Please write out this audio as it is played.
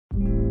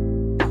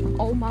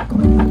Oh my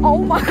god, oh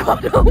my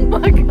god, oh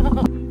my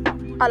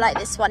god. I like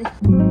this one.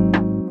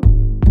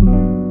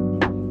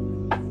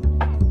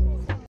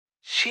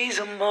 She's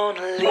a Mona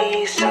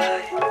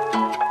Lisa.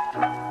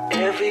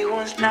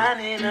 Everyone's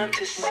lining up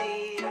to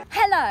see her.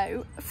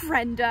 Hello,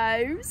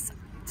 friendos.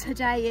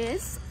 Today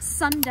is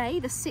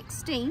Sunday, the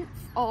 16th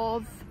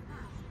of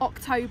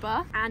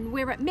October, and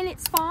we're at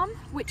Millets Farm,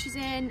 which is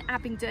in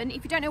Abingdon.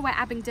 If you don't know where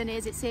Abingdon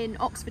is, it's in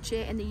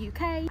Oxfordshire in the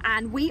UK,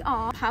 and we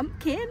are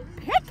pumpkin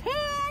picking.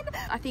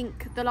 I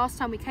think the last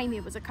time we came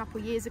here was a couple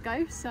years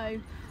ago, so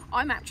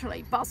I'm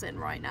actually buzzing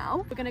right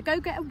now. We're gonna go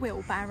get a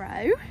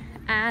wheelbarrow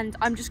and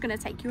I'm just gonna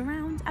take you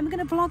around. I'm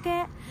gonna vlog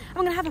it. I'm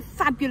gonna have a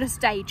fabulous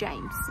day,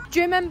 James. Do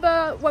you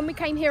remember when we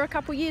came here a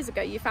couple years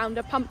ago, you found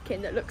a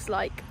pumpkin that looks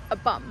like a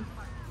bum?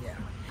 Yeah.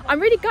 I'm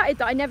really gutted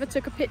that I never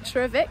took a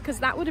picture of it because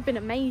that would have been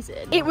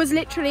amazing. It was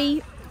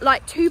literally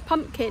like two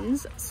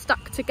pumpkins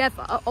stuck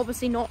together,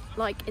 obviously not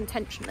like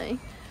intentionally,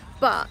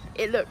 but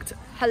it looked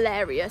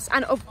hilarious.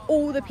 And of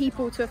all the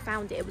people to have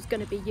found it, it was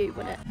gonna be you,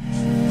 wouldn't it?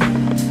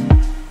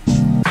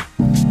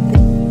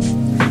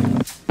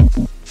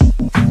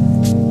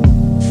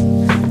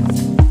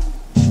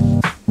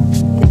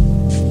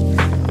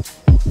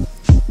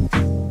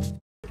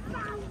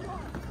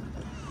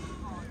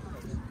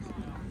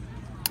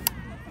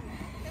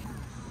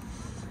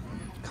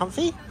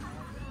 Comfy?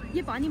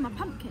 Yeah, but I need my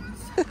pumpkins.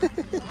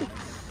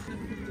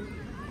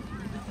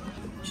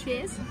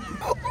 Cheers.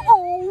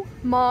 Oh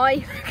my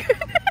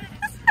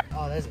goodness.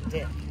 Oh, there's a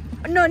dip.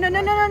 No, no,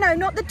 no, no, no, no,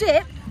 not the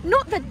dip.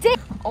 Not the dip.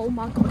 Oh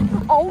my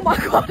god. Oh my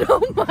god.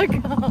 Oh my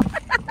god.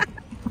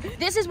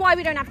 This is why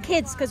we don't have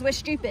kids, because we're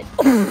stupid.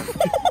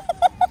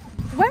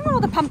 Where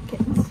are the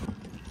pumpkins?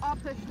 I'll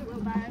push the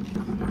wheelbarrow.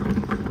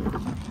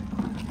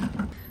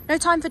 No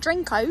time for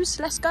drinkos.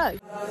 Let's go.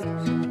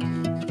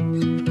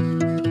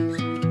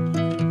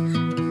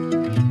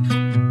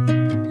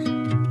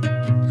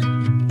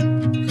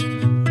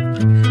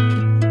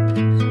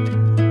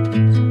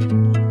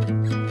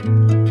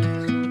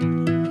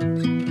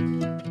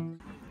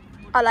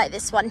 I like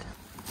this one.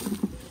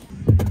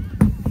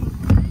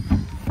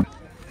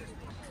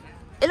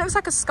 It looks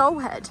like a skull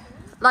head,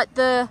 like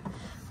the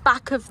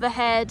back of the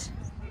head.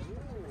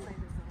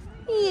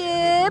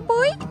 Yeah,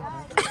 boy.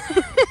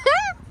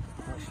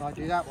 Shall I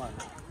do that one?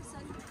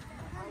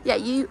 Yeah,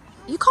 you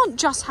can't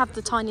just have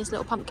the tiniest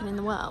little pumpkin in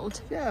the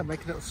world. Yeah,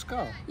 make a little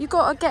skull. You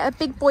gotta get a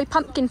big boy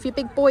pumpkin for your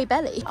big boy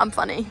belly. I'm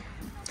funny.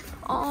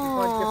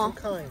 Oh.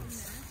 Different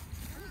kinds.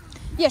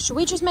 Yeah, should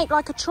we just make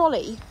like a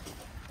trolley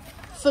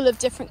full of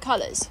different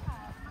colours?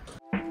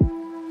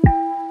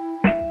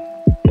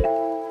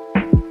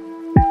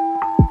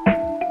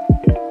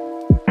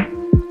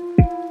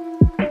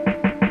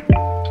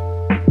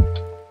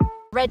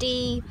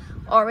 Ready,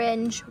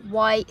 orange,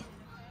 white,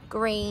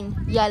 green,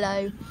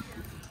 yellow,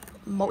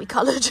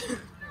 multicoloured.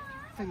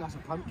 I think that's a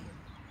pumpkin.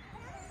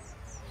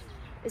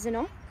 Is it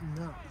not?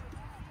 No.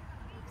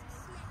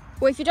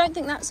 Well, if you don't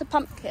think that's a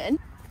pumpkin,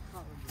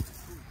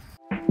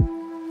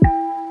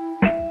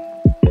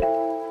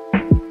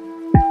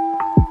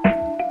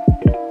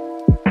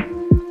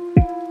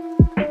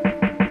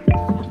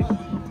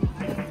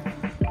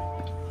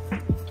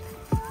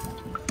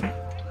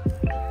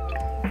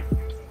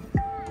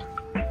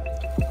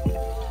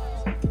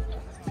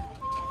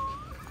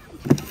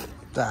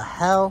 The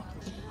hell?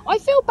 I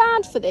feel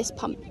bad for this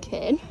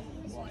pumpkin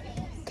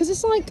because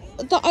it's like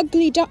the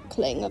ugly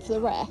duckling of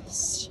the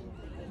rest,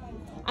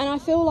 and I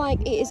feel like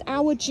it is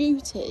our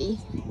duty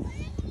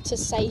to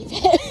save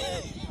it.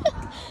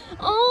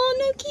 Oh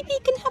no, Kiwi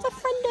can have a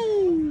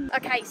friendo.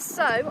 Okay,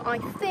 so I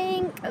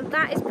think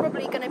that is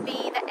probably going to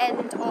be the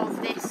end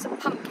of this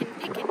pumpkin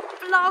picking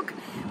vlog.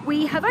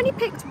 We have only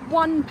picked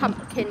one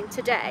pumpkin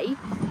today.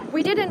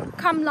 We didn't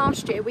come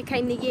last year, we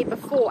came the year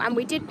before, and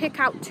we did pick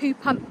out two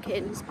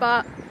pumpkins,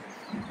 but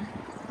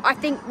I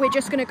think we're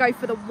just going to go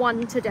for the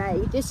one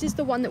today. This is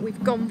the one that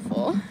we've gone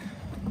for.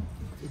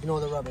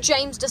 Ignore the rubbish.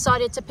 James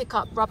decided to pick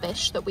up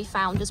rubbish that we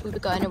found as we were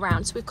going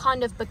around, so we've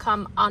kind of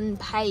become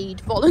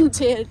unpaid,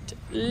 volunteered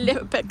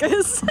litter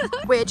pickers.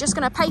 We're just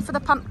going to pay for the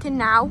pumpkin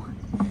now,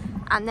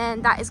 and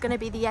then that is going to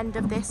be the end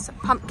of this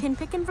pumpkin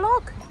picking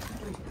vlog.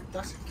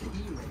 That's a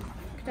kiddywink.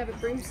 Could have a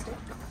broomstick.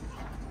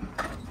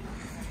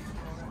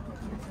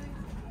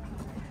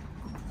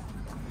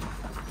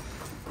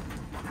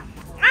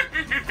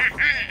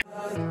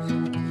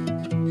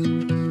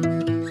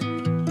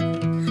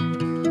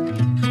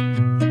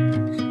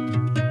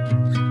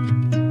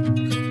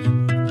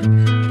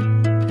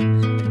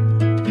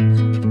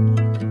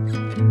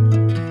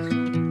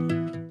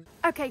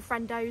 Okay,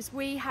 friendos,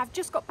 we have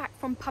just got back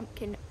from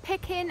pumpkin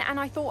picking, and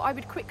I thought I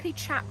would quickly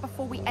chat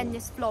before we end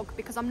this vlog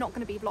because I'm not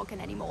going to be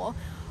vlogging anymore.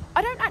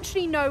 I don't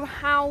actually know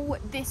how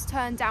this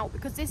turned out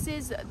because this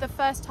is the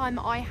first time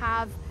I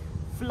have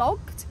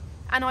vlogged,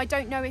 and I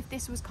don't know if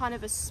this was kind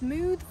of a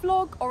smooth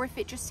vlog or if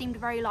it just seemed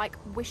very like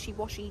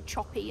wishy-washy,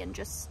 choppy and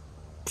just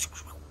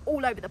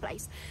all over the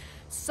place.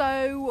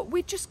 So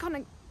we're just kind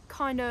of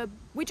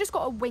we just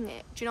got to wing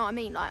it. Do you know what I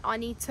mean? Like, I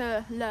need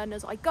to learn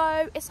as I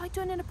go. It's like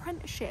doing an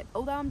apprenticeship,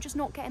 although I'm just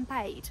not getting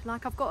paid.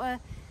 Like, I've got to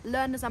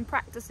learn as I'm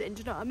practicing. Do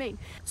you know what I mean?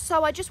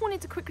 So I just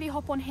wanted to quickly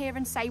hop on here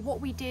and say what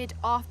we did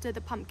after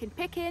the pumpkin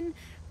picking,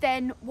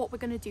 then what we're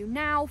going to do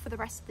now for the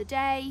rest of the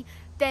day,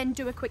 then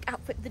do a quick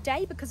outfit of the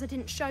day because I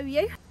didn't show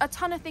you. A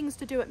ton of things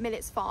to do at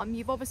Millets Farm.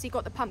 You've obviously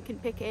got the pumpkin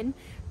picking,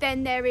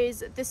 then there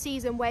is the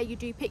season where you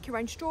do pick your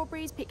own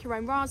strawberries, pick your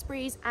own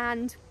raspberries,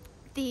 and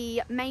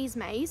the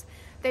maize.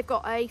 They've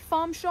got a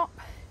farm shop,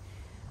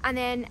 and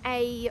then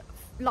a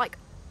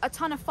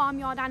ton of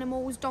farmyard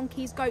animals,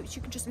 donkeys, goats.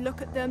 You can just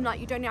look at them. Like,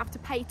 you don't have to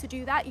pay to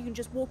do that, you can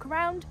just walk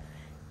around.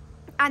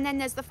 And then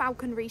there's the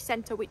falconry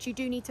centre, which you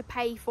do need to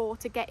pay for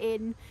to get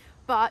in,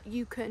 but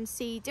you can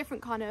see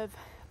different kind of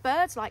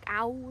birds like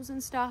owls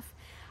and stuff.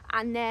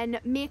 And then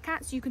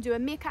meerkats, you can do a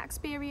meerkat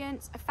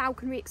experience, a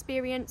falconry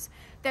experience.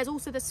 There's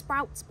also the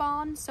sprouts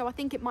barn, so I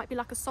think it might be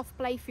like a soft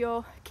play for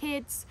your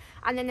kids.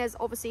 And then there's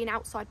obviously an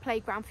outside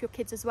playground for your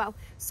kids as well.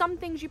 Some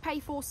things you pay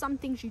for, some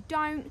things you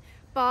don't,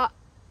 but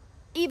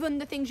even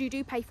the things you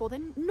do pay for, they're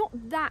not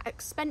that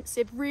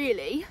expensive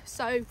really.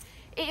 So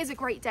it is a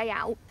great day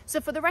out. So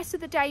for the rest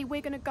of the day,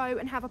 we're going to go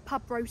and have a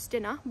pub roast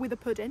dinner with a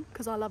pudding,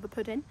 because I love a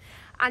pudding.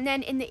 And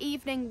then in the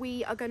evening,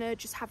 we are going to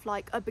just have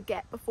like a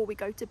baguette before we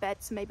go to bed.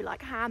 So maybe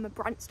like ham and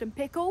Branston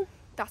pickle.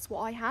 That's what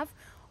I have.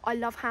 I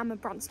love ham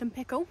and Branston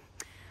pickle.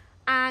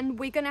 And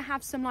we're going to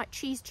have some like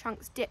cheese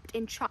chunks dipped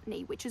in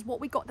chutney, which is what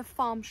we got at the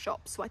farm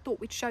shop. So I thought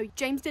we'd show you.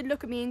 James did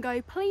look at me and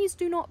go, please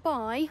do not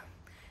buy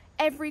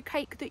every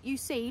cake that you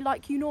see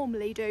like you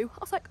normally do. I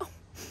was like, oh,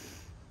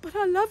 but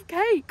I love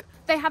cake.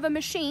 They have a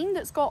machine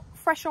that's got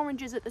fresh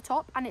oranges at the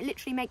top, and it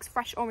literally makes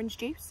fresh orange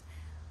juice.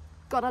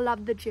 Gotta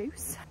love the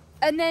juice.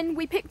 And then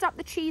we picked up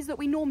the cheese that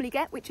we normally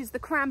get, which is the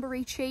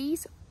cranberry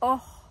cheese.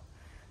 Oh,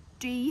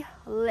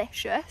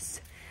 delicious.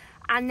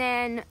 And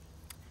then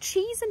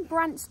cheese and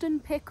Branston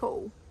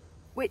pickle,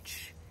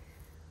 which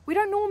we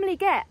don't normally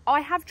get.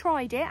 I have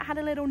tried it, I had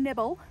a little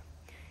nibble.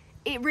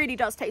 It really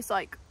does taste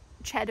like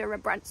cheddar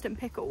and Branston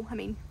pickle. I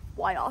mean,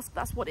 why ask?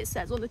 That's what it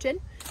says on the tin.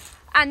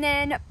 And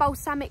then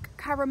balsamic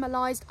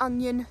caramelized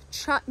onion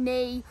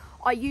chutney.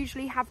 I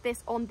usually have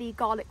this on the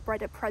garlic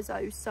bread at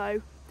Prezzo's,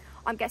 so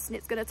I'm guessing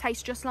it's going to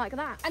taste just like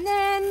that. And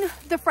then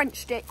the French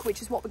stick,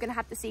 which is what we're going to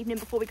have this evening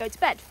before we go to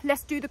bed.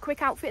 Let's do the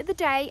quick outfit of the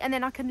day, and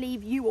then I can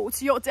leave you all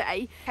to your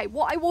day. Okay,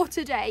 what I wore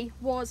today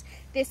was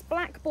this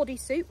black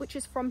bodysuit, which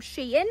is from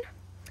Shein.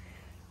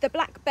 The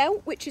black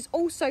belt, which is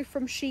also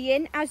from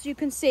Shein. As you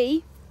can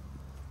see,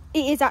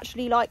 it is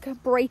actually like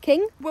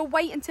breaking. We'll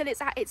wait until it's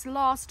at its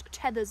last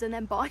tethers and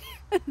then buy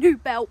a new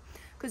belt,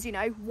 because, you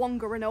know,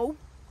 Wonga and all.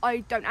 I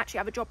don't actually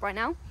have a job right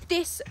now.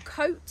 This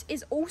coat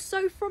is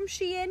also from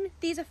Shein.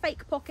 These are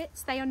fake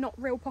pockets. They are not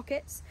real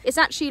pockets. It's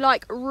actually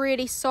like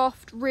really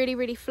soft,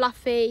 really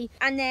fluffy.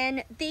 And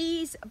then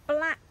these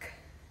black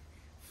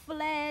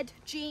flared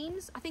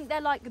jeans. I think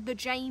they're like the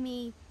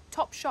Jamie,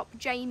 Topshop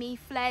Jamie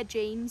flare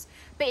jeans,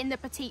 but in the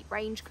petite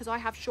range, because I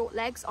have short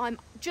legs. I'm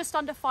just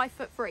under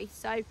 5'3",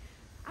 so am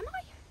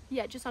I?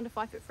 Yeah, just under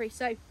 5'3".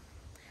 So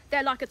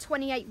they're like a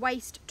 28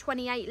 waist,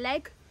 28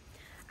 leg.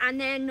 And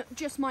then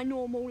just my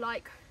normal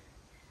like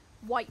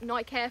white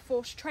Nike Air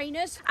Force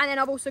trainers. And then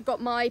I've also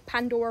got my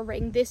Pandora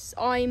ring. This,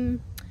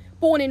 I'm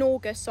born in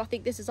August, so I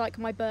think this is like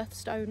my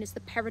birthstone, is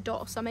the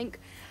peridot or something.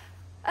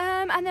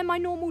 And then my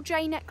normal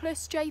J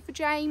necklace, J for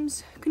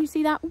James. Can you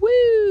see that?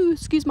 Woo!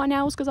 Excuse my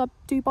nails because I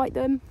do bite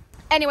them.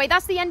 Anyway,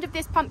 that's the end of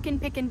this pumpkin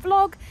picking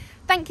vlog.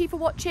 Thank you for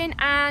watching,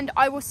 and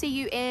I will see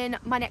you in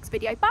my next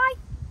video. Bye!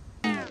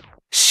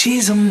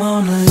 She's a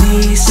Mona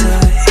Lisa.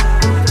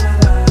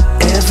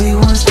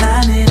 Everyone's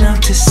lining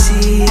up to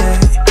see her.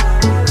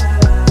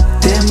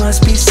 There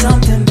must be some